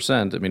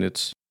 84%. I mean,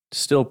 it's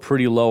still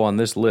pretty low on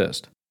this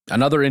list.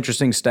 Another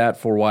interesting stat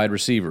for wide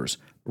receivers,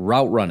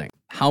 route running.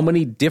 How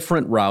many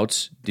different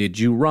routes did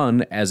you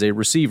run as a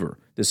receiver?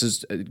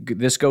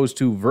 This goes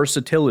to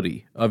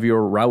versatility of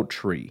your route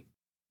tree.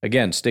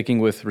 Again, sticking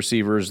with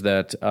receivers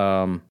that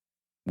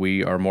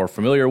we are more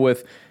familiar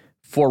with.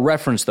 For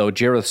reference, though,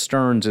 Jareth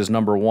Stearns is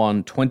number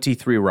 1,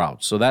 23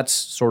 routes. So that's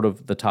sort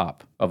of the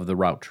top of the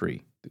route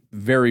tree.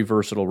 Very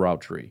versatile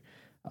route tree.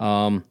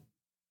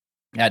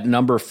 At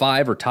number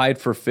 5, or tied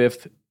for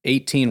 5th,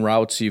 18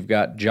 routes, you've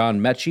got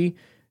John Mechie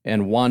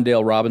and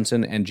Wan'Dale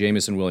Robinson and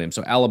Jameson Williams.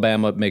 So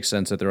Alabama, makes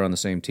sense that they're on the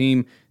same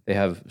team. They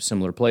have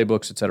similar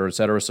playbooks, et cetera, et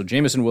cetera. So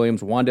Jameson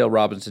Williams, Wan'Dale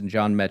Robinson,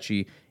 John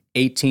Mechie,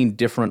 18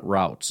 different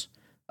routes.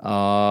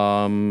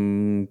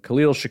 Khalil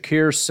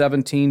Shakir,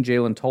 17.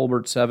 Jalen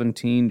Tolbert,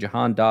 17.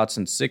 Jahan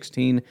Dotson,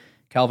 16.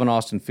 Calvin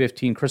Austin,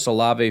 15. Chris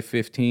Olave,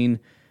 15.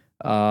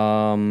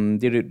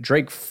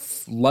 Drake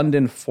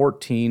London,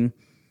 14.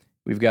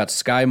 We've got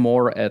Sky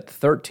Moore at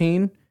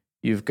 13.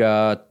 You've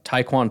got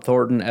Tyquan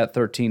Thornton at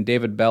 13.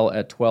 David Bell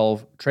at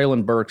 12.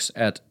 Treylon Burks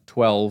at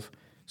 12.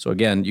 So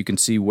again, you can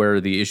see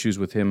where the issues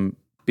with him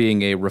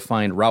being a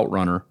refined route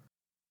runner,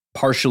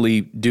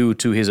 partially due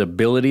to his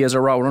ability as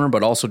a route runner,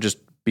 but also just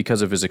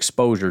because of his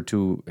exposure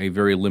to a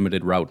very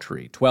limited route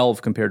tree.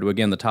 12 compared to,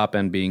 again, the top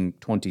end being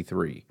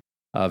 23.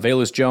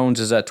 Velus Jones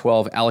is at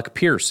 12. Alec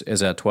Pierce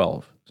is at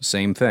 12.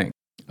 Same thing.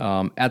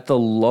 At the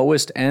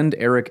lowest end,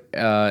 Eric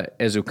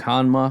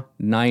Ezukanma,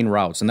 9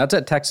 routes. And that's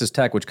at Texas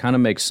Tech, which kind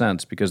of makes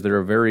sense because they're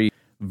a very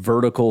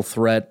vertical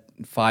threat,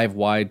 5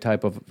 wide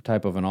type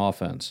of an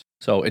offense.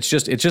 So it's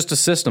just a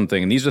system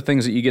thing. And these are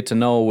things that you get to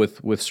know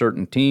with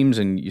certain teams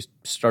and you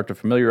start to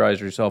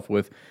familiarize yourself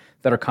with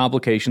that are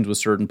complications with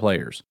certain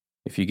players.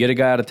 If you get a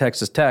guy out of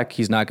Texas Tech,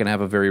 he's not going to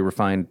have a very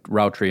refined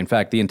route tree. In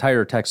fact, the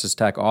entire Texas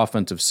Tech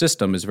offensive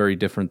system is very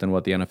different than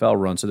what the NFL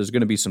runs. So there's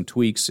going to be some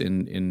tweaks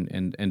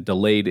and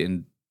delayed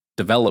in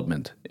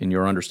development in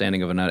your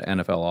understanding of an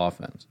NFL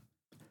offense.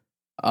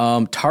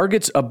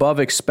 Targets above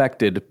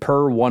expected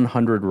per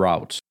 100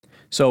 routes.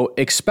 So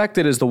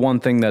expected is the one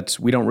thing that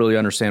we don't really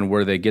understand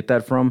where they get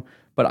that from.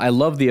 But I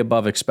love the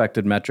above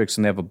expected metrics,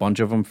 and they have a bunch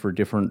of them for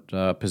different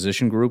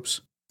position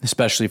groups,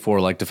 especially for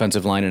like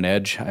defensive line and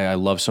edge. I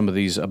love some of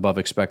these above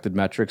expected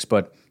metrics,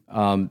 but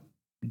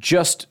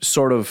just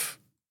sort of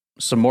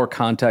some more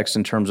context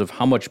in terms of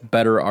how much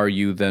better are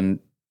you than,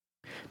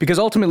 because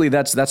ultimately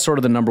that's sort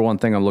of the number one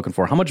thing I'm looking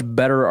for. How much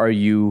better are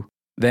you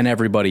than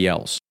everybody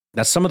else?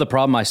 That's some of the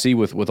problem I see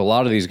with a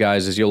lot of these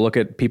guys is you'll look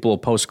at people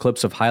post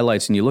clips of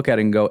highlights and you look at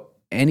it and go,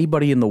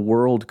 anybody in the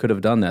world could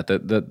have done that.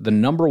 The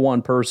number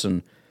one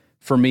person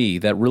for me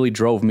that really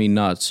drove me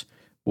nuts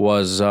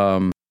was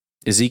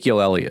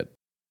Ezekiel Elliott.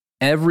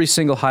 Every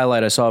single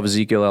highlight I saw of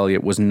Ezekiel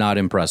Elliott was not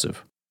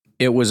impressive.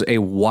 It was a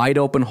wide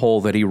open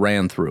hole that he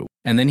ran through.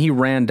 And then he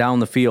ran down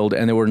the field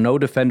and there were no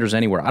defenders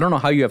anywhere. I don't know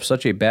how you have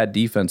such a bad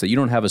defense that you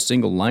don't have a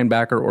single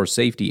linebacker or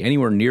safety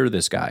anywhere near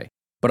this guy.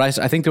 But I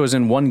think there was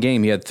in one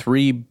game, he had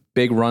 3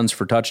 big runs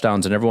for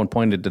touchdowns and everyone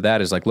pointed to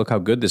that as like, look how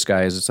good this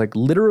guy is. It's like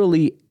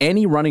literally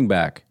any running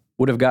back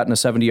would have gotten a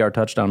 70-yard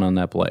touchdown on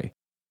that play.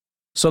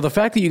 So the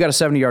fact that you got a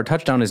 70-yard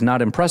touchdown is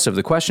not impressive.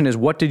 The question is,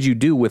 what did you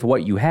do with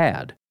what you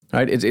had?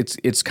 Right?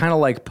 It's kind of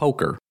like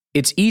poker.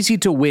 It's easy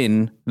to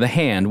win the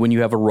hand when you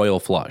have a royal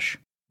flush.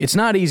 It's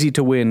not easy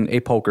to win a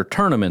poker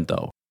tournament,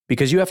 though,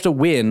 because you have to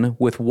win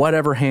with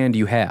whatever hand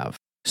you have.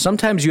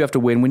 Sometimes you have to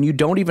win when you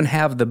don't even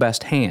have the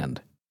best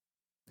hand.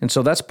 And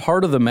so that's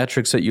part of the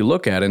metrics that you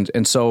look at.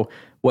 And so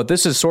what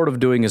this is sort of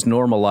doing is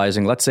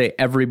normalizing. Let's say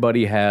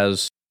everybody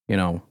has,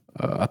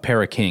 a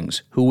pair of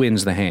kings. Who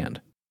wins the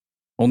hand?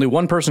 Only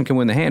one person can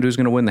win the hand. Who's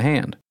going to win the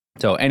hand?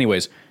 So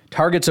anyways,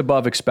 targets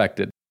above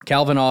expected.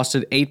 Calvin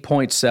Austin,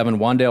 8.7.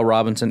 Wan'Dale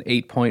Robinson,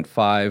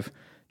 8.5.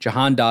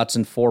 Jahan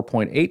Dotson,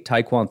 4.8.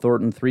 Tyquan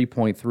Thornton,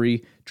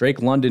 3.3.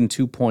 Drake London,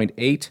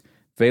 2.8.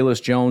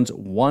 Velus Jones,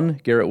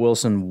 1. Garrett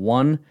Wilson,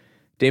 1.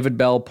 David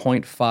Bell,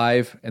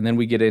 0.5. And then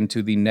we get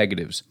into the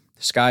negatives.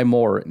 Sky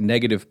Moore,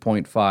 negative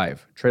 0.5.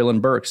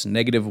 Treylon Burks,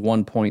 negative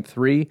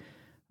 1.3.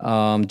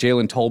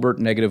 Jalen Tolbert,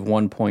 negative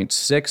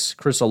 1.6.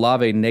 Chris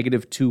Olave,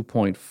 negative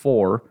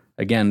 2.4.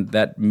 Again,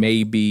 that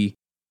may be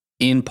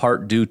in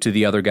part due to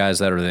the other guys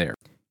that are there.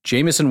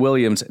 Jameson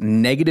Williams,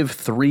 negative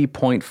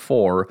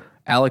 3.4.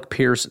 Alec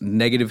Pierce,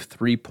 negative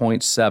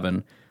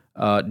 3.7.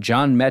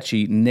 John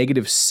Mechie,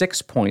 negative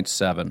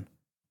 6.7.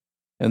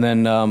 And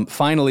then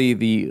finally,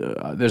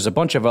 there's a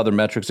bunch of other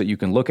metrics that you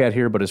can look at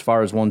here, but as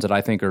far as ones that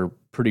I think are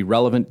pretty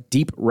relevant,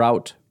 deep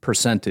route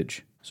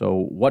percentage.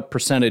 So what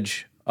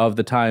percentage of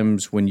the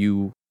times when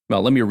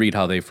let me read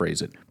how they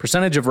phrase it.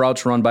 Percentage of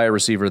routes run by a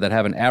receiver that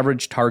have an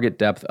average target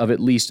depth of at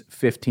least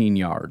 15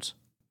 yards.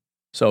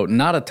 So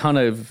not a ton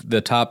of the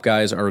top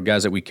guys are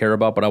guys that we care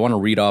about, but I want to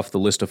read off the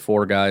list of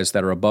 4 guys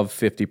that are above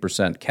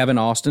 50%. Kevin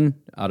Austin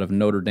out of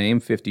Notre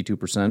Dame,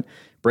 52%.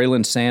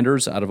 Braylon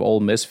Sanders out of Ole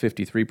Miss,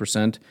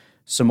 53%.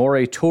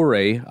 Samori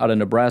Toure out of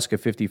Nebraska,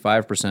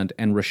 55%.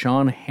 And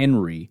Rashawn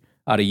Henry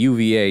out of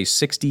UVA,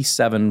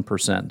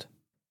 67%.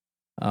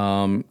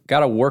 Got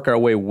to work our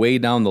way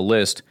down the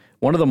list.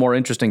 One of the more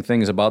interesting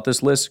things about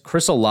this list,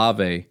 Chris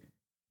Olave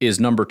is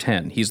number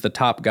 10. He's the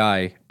top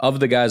guy of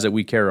the guys that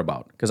we care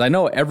about. Because I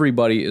know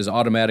everybody is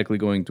automatically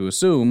going to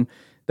assume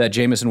that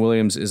Jameson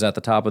Williams is at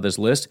the top of this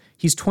list.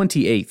 He's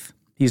 28th.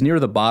 He's near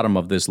the bottom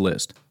of this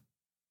list.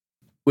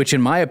 Which,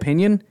 in my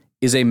opinion,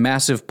 is a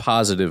massive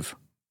positive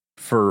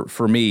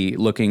for me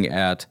looking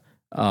at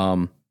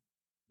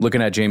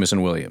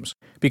Jameson Williams.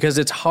 Because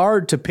it's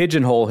hard to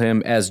pigeonhole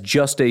him as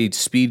just a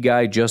speed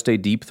guy, just a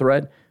deep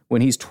threat,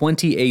 when he's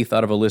 28th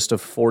out of a list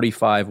of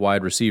 45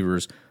 wide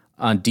receivers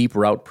on deep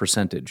route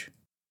percentage.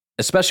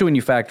 Especially when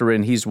you factor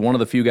in he's one of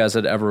the few guys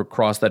that ever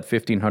crossed that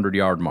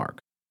 1,500-yard mark.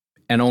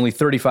 And only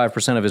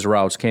 35% of his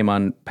routes came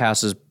on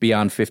passes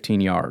beyond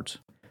 15 yards.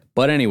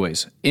 But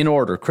anyways, in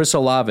order, Chris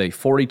Olave,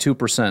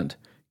 42%.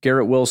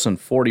 Garrett Wilson,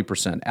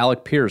 40%.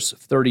 Alec Pierce,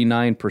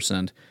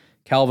 39%.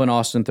 Calvin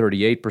Austin,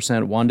 38%.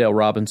 Wan'Dale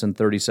Robinson,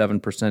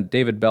 37%.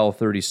 David Bell,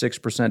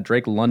 36%.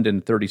 Drake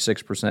London,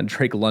 36%.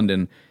 Drake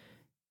London,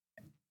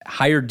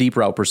 higher deep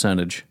route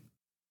percentage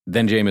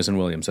than Jameson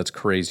Williams. That's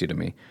crazy to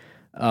me.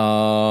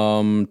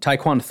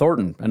 Tyquan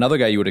Thornton, another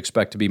guy you would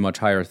expect to be much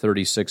higher,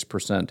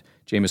 36%.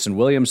 Jameson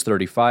Williams,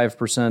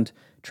 35%.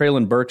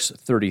 Treylon Burks,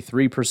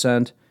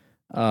 33%.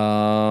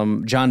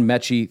 John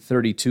Mechie,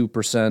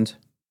 32%.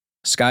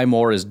 Sky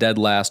Moore is dead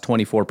last,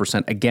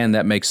 24%. Again,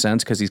 that makes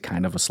sense because he's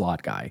kind of a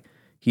slot guy.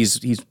 He's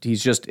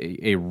just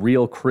a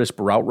real crisp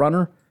route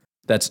runner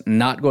that's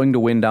not going to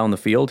win down the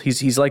field.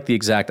 He's like the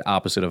exact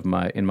opposite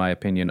in my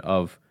opinion,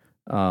 of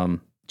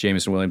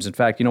Jameson Williams. In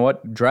fact, you know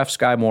what? Draft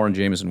Sky Moore and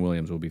Jameson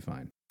Williams will be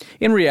fine.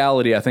 In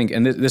reality, I think,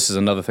 and this is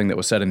another thing that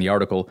was said in the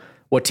article,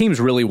 what teams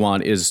really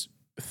want is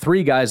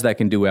 3 guys that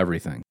can do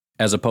everything,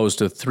 as opposed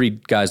to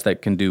 3 guys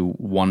that can do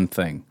one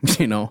thing.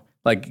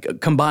 Like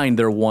combined,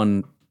 they're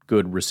one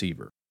good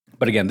receiver.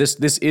 But again,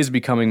 this is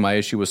becoming my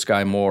issue with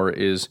Sky Moore.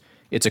 Is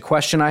it's a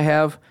question I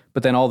have,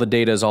 but then all the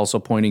data is also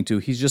pointing to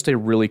he's just a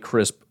really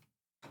crisp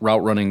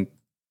route running,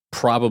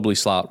 probably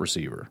slot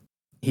receiver.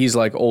 He's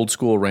like old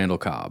school Randall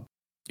Cobb.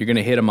 You're going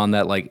to hit him on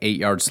that like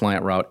 8-yard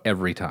slant route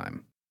every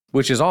time,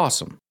 which is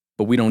awesome.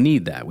 But we don't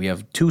need that. We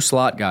have 2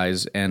 slot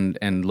guys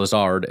and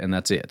Lazard, and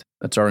that's it.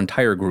 That's our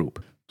entire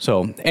group.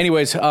 So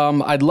anyways,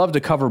 I'd love to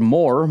cover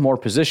more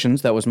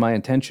positions. That was my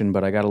intention,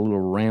 but I got a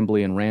little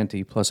rambly and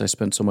ranty. Plus, I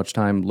spent so much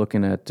time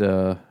looking at,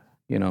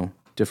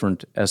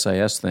 different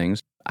SIS things.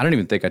 I don't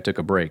even think I took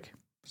a break.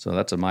 So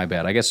that's my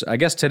bad. I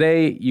guess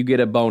today you get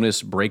a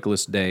bonus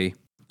breakless day.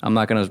 I'm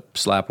not going to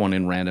slap one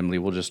in randomly.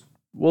 We'll just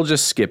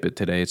skip it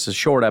today. It's a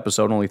short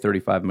episode, only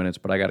 35 minutes,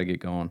 but I got to get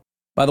going.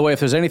 By the way,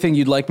 if there's anything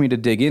you'd like me to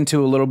dig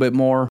into a little bit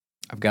more,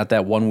 I've got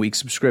that 1-week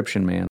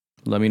subscription, man.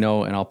 Let me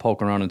know, and I'll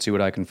poke around and see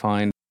what I can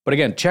find. But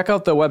again, check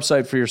out the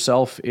website for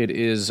yourself. It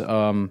is,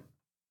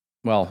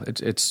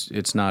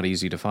 it's not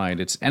easy to find.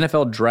 It's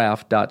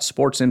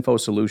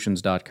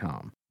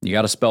nfldraft.sportsinfosolutions.com. You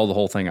got to spell the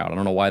whole thing out. I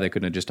don't know why they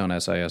couldn't have just done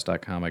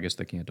SIS.com. I guess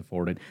they can't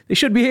afford it. They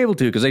should be able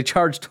to because they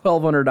charge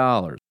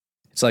 $1,200.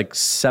 It's like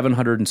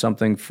 $700 and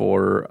something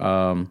for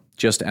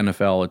just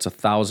NFL. It's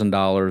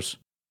 $1,000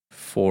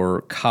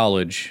 for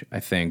college, I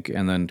think,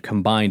 and then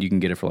combined you can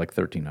get it for like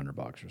 $1,300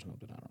 or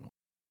something. I don't know.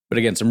 But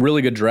again, some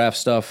really good draft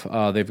stuff.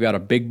 They've got a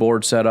big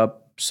board set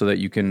up so that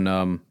you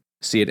can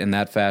see it in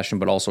that fashion,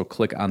 but also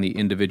click on the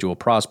individual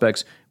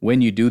prospects.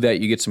 When you do that,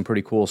 you get some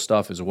pretty cool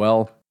stuff as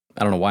well.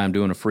 I don't know why I'm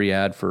doing a free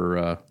ad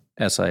for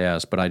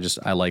SIS, but I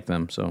like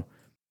them. So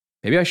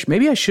maybe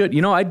I should.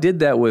 You know, I did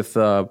that with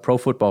Pro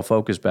Football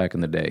Focus back in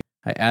the day.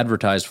 I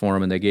advertised for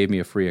them, and they gave me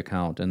a free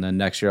account. And then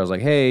next year, I was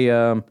like, "Hey,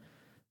 I'm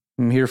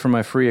here for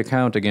my free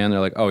account again." They're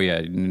like, "Oh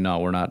yeah, no,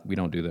 we're not. We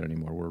don't do that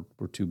anymore.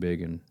 We're too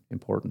big and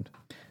important."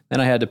 Then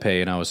I had to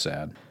pay, and I was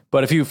sad.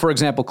 But if you, for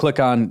example, click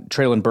on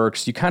Treylon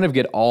Burks, you kind of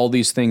get all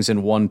these things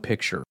in one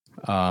picture,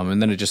 and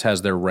then it just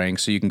has their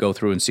ranks. So you can go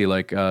through and see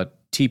like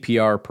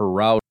TPR per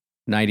route,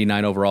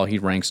 99 overall. He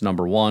ranks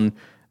number 1.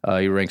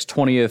 He ranks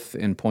 20th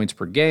in points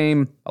per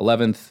game,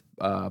 11th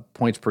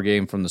points per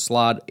game from the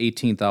slot,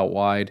 18th out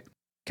wide.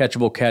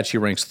 Catchable catch, he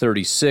ranks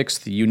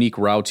 36th. Unique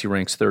routes, he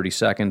ranks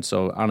 32nd.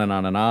 So on and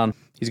on and on.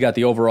 He's got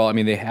the overall, I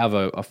mean, they have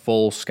a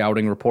full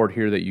scouting report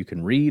here that you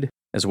can read,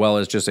 as well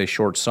as just a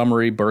short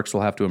summary. Burks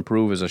will have to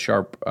improve as a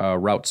sharp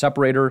route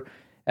separator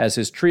as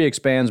his tree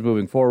expands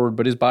moving forward,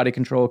 but his body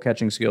control,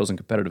 catching skills, and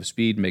competitive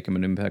speed make him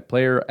an impact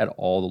player at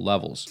all the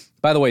levels.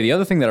 By the way, the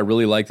other thing that I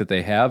really like that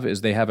they have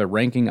is they have a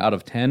ranking out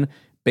of 10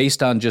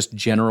 based on just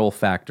general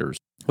factors,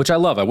 which I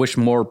love. I wish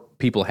more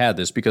people had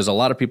this because a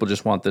lot of people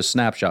just want this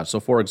snapshot. So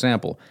for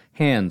example,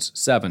 hands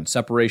 7,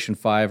 separation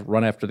 5,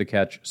 run after the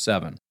catch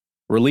 7.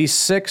 Release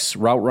 6,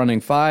 route running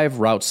 5,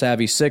 route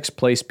savvy 6,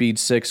 play speed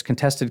 6,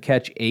 contested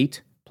catch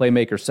 8,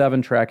 playmaker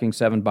 7, tracking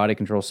 7, body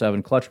control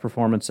 7, clutch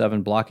performance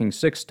 7, blocking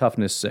 6,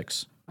 toughness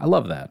 6. I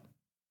love that.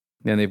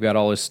 And they've got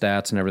all his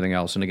stats and everything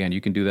else. And again,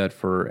 you can do that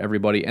for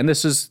everybody. And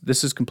this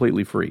is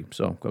completely free,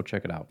 so go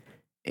check it out.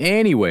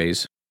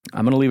 Anyways,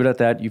 I'm going to leave it at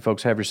that. You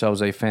folks have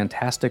yourselves a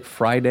fantastic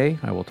Friday.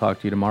 I will talk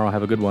to you tomorrow.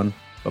 Have a good one.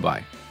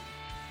 Bye-bye.